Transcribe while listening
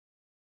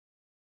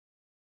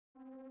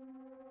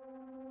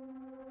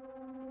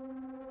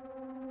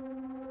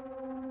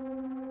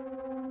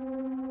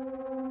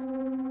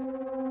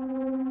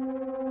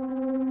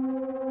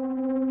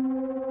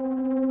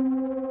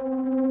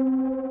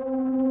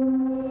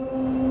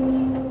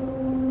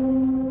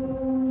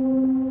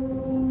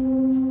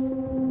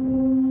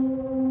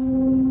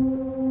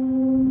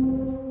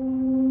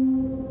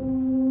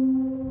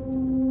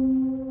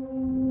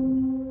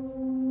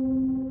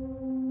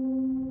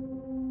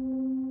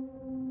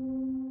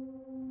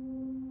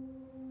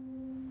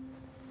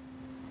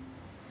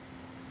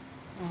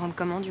rentre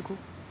comment, du coup?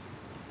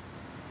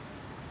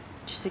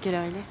 Tu sais quelle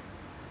heure il est?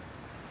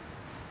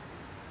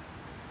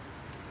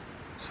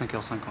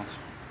 5h50.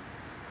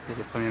 Il y a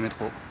les premiers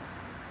métros.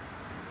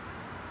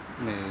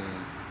 Mais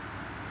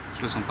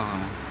je le sens pas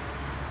vraiment.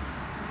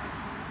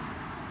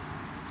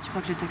 Tu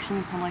crois que le taxi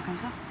nous prendrait comme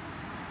ça?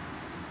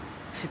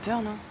 Fait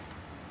peur, non?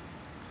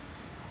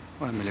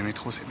 Ouais, mais les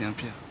métros, c'est bien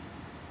pire.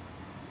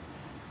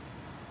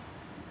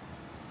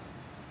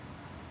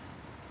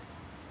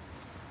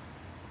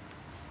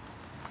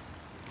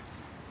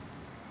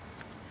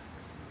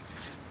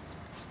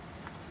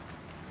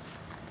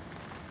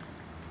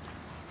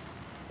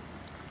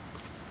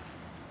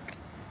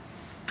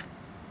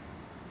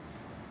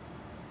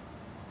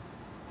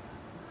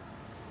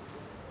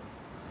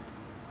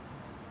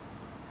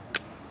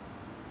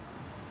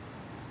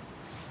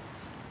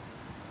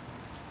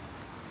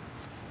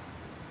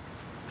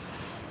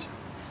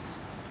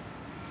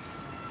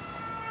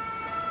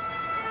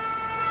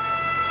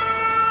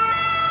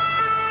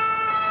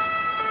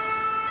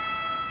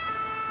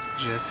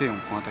 J'ai assez, on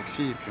prend un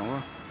taxi et puis on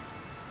va.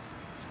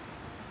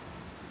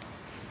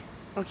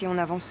 Ok, on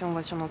avance et on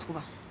voit si on en trouve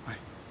un. Ouais.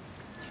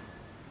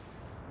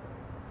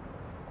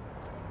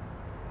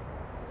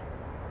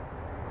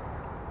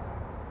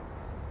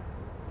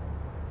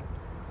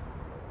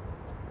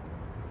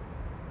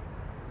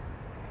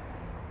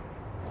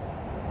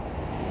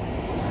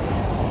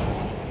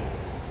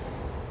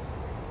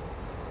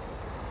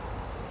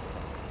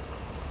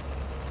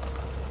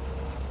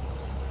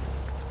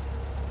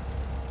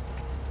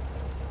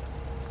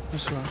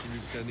 Bonsoir.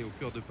 Simultané au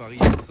cœur de Paris,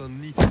 à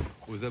Saint-Denis,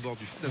 aux abords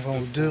du stade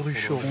Devant de deux France rue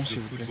pendant Choron, le match s'il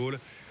de vous plaît. football.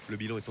 Le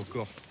bilan est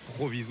encore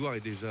provisoire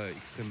et déjà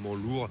extrêmement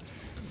lourd.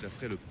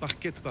 D'après le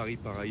parquet de Paris,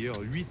 par ailleurs,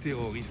 8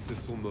 terroristes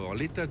sont morts.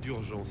 L'état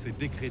d'urgence est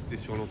décrété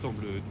sur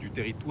l'ensemble du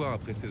territoire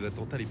après ces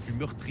attentats les plus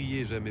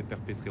meurtriers jamais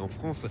perpétrés en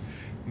France.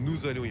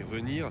 Nous allons y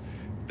revenir.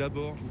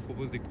 D'abord, je vous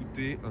propose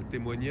d'écouter un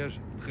témoignage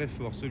très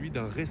fort, celui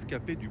d'un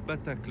rescapé du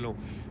Bataclan.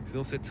 C'est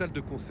dans cette salle de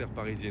concert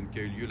parisienne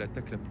qu'a eu lieu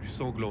l'attaque la plus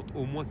sanglante.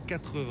 Au moins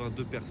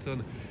 82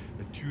 personnes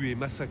tués,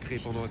 massacrés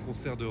pendant un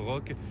concert de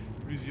rock.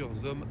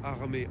 Plusieurs hommes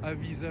armés à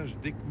visage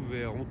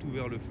découvert ont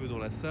ouvert le feu dans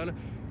la salle.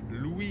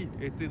 Louis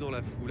était dans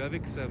la foule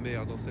avec sa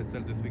mère dans cette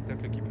salle de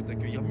spectacle qui peut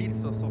accueillir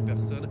 1500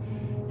 personnes.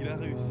 Il a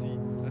réussi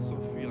à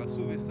s'enfuir, à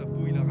sauver sa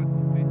peau. Il a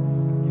raconté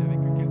ce qu'il a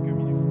vécu quelques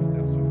minutes plus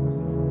tard sur France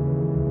Info.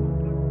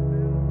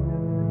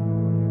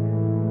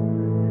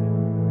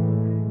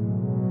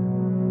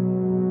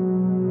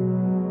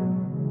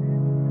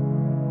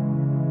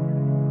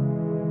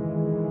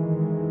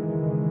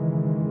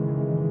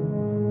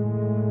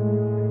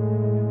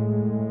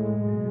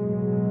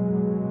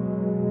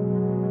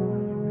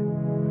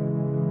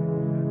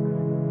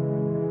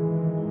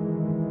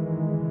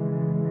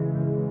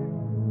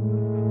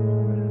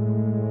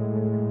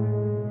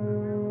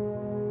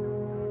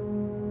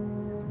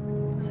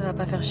 Ça va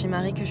pas faire chier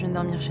Marie que je vienne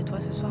dormir chez toi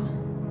ce soir?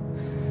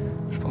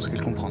 Je pense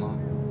qu'elle comprendra.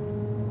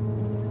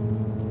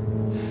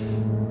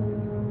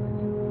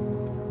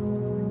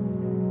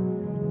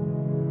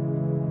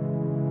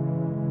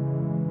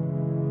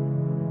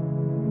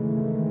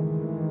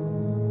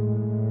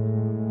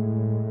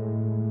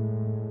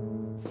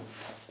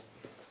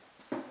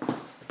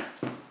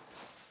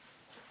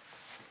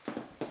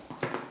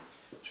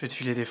 Je vais te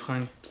filer des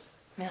fringues.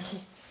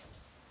 Merci.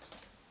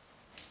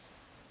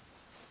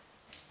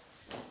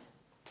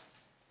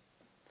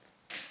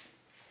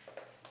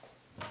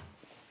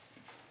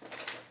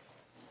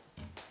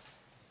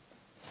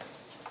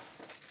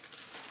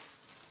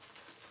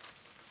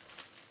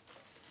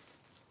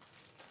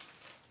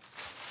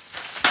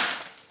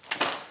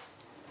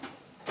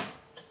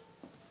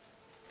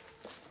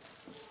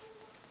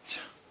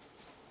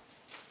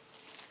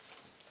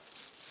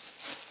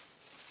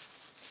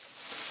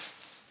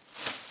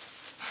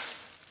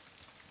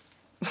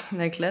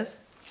 La classe?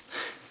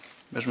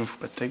 Bah, je me fous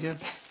pas de ta gueule.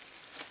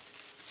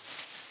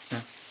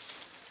 Tiens.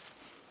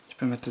 Tu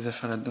peux mettre tes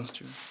affaires là-dedans si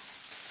tu veux.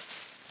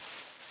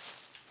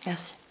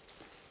 Merci.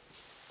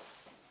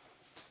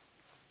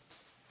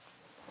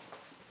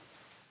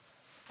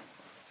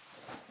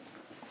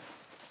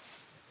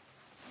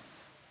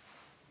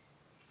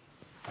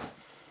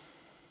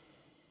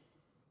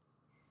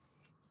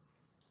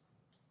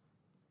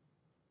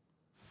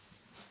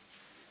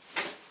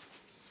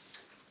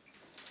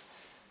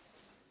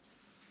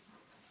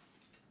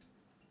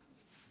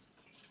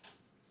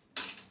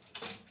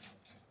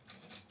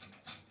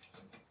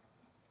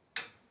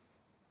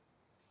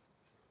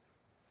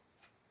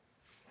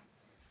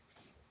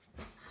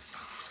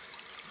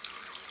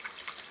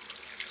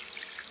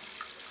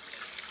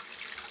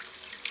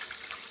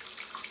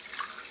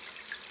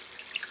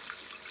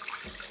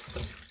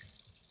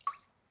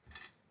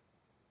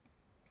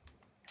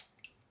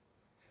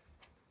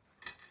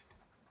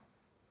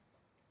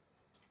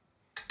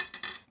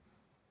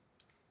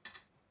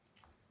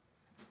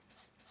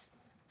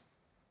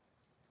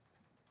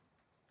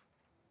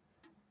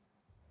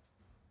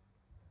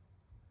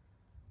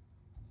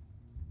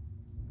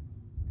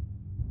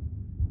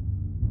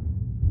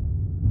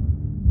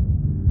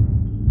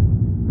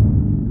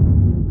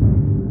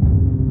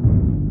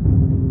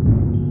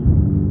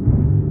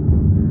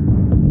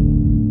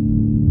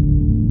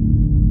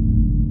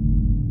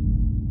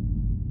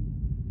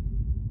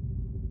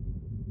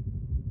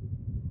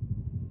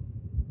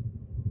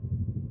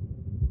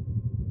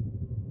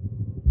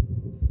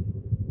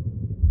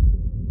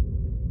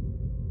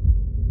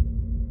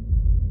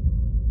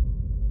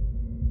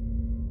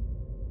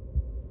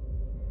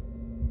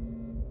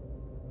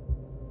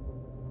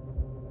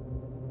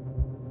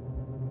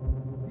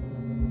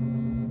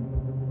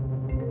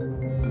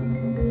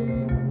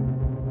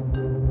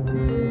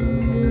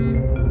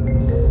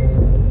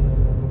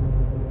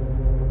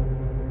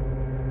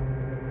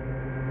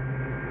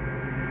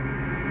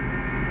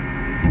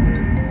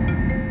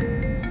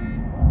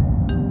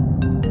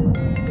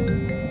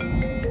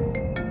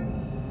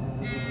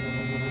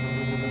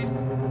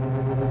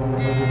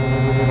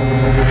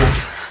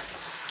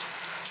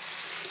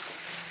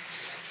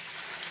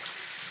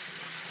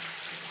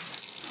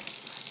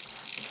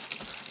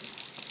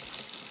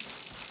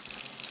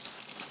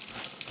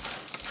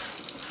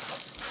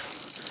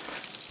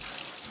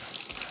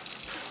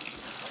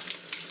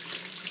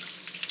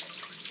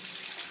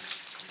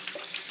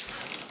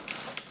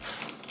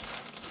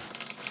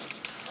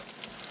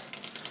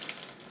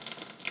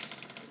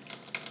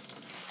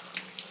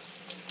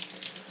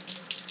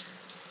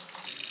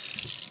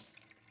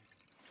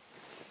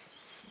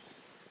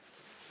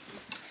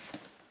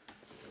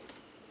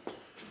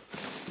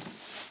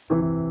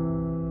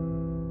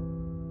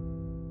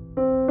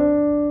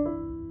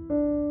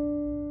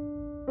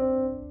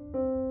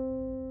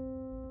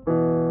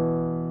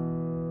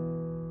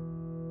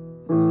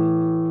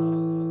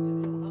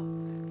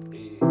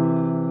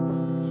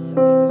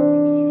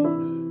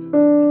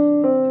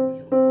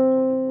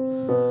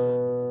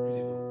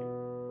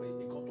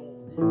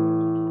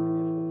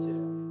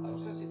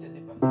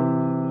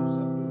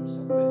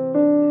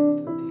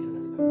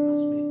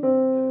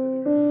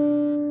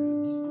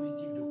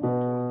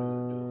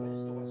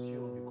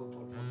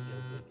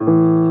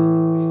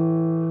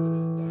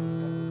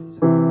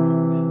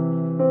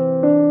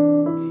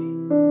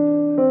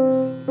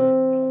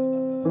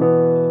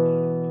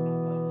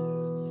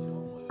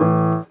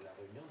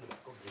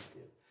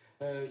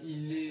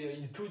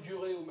 peut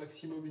durer au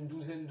maximum une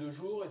douzaine de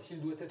jours et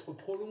s'il doit être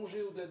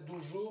prolongé au-delà de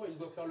 12 jours, il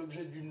doit faire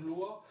l'objet d'une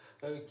loi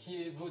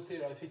qui est votée.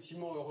 Alors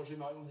effectivement, Roger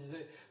Marion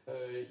disait,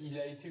 il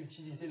a été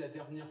utilisé la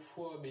dernière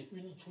fois, mais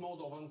uniquement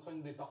dans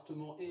 25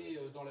 départements et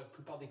dans la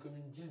plupart des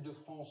communes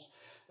d'Île-de-France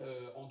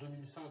en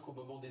 2005 au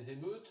moment des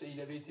émeutes. Et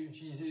il avait été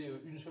utilisé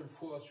une seule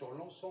fois sur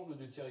l'ensemble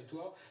du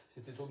territoire.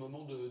 C'était au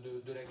moment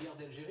de la guerre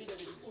d'Algérie. Il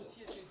avait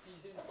aussi été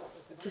utilisé une fois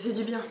précédemment. Ça fait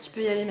du bien, tu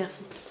peux y aller,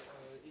 merci.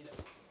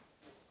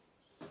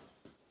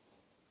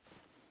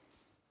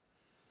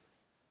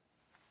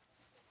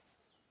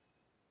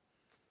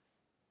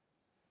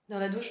 Dans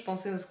la douche, je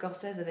pensais au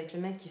Scorsese avec le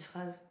mec qui se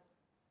rase.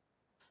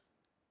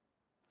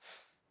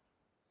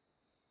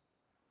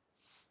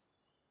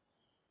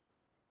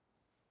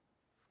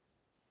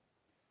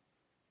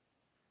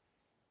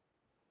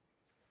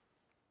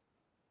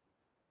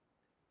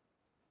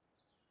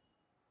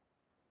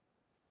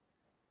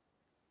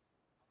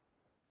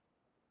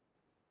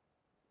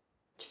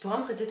 Tu pourras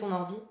me prêter ton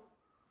ordi?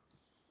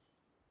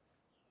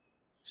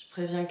 Je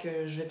préviens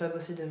que je vais pas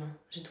bosser demain.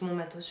 J'ai tout mon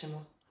matos chez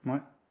moi. Ouais,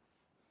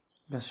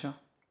 bien sûr.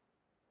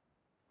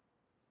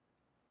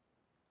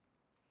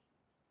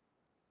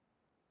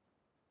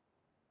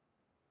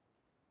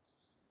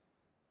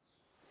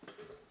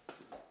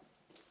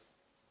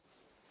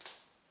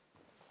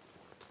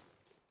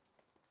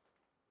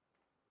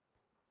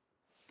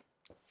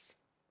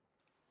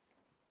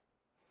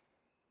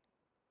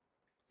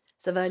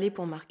 Ça va aller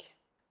pour Marc.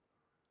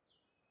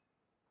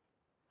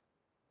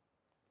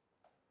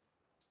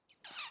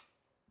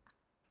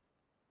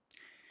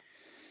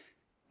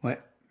 Ouais.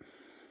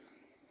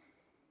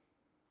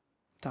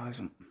 T'as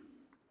raison.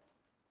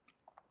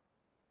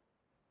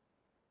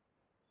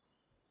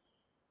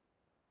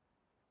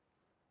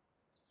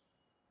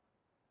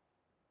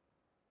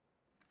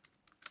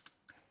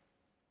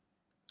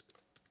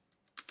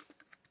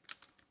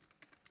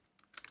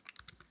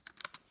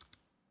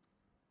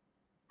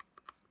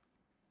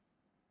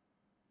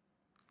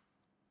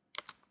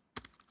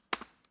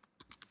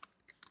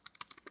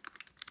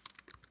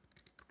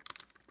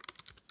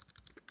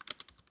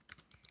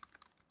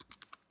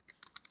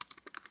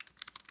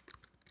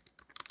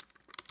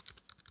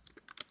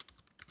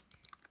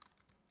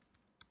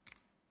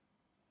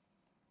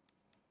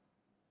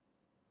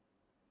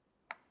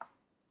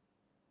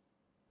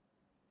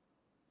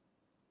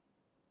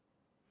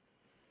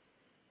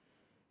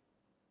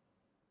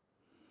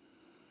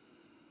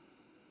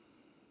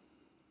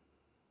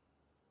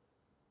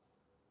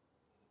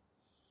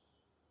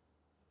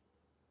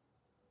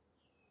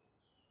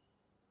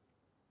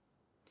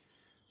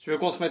 Tu veux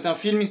qu'on se mette un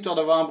film histoire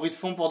d'avoir un bruit de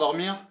fond pour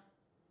dormir?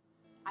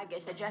 I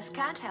guess I just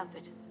can't help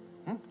it.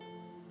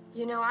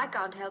 You know, I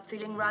can't help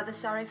feeling rather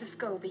sorry for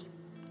Scobie.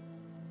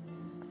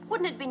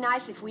 Wouldn't it be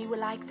nice if we were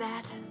like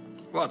that?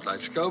 What,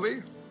 like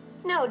Scobie?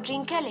 No,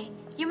 Gene Kelly.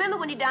 You remember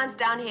when he danced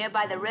down here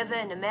by the river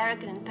in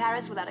America and in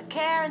Paris without a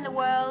care in the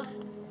world?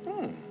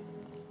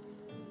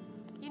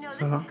 You know,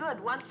 this is good.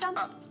 Want some?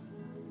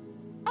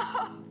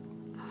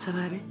 Ça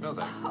va aller? No,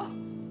 thanks.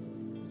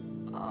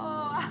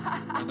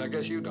 Oh, And I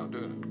guess you don't do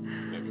it.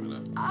 Maybe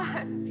not.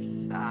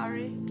 I'm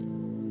sorry.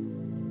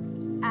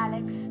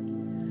 Alex,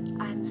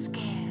 I'm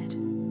scared.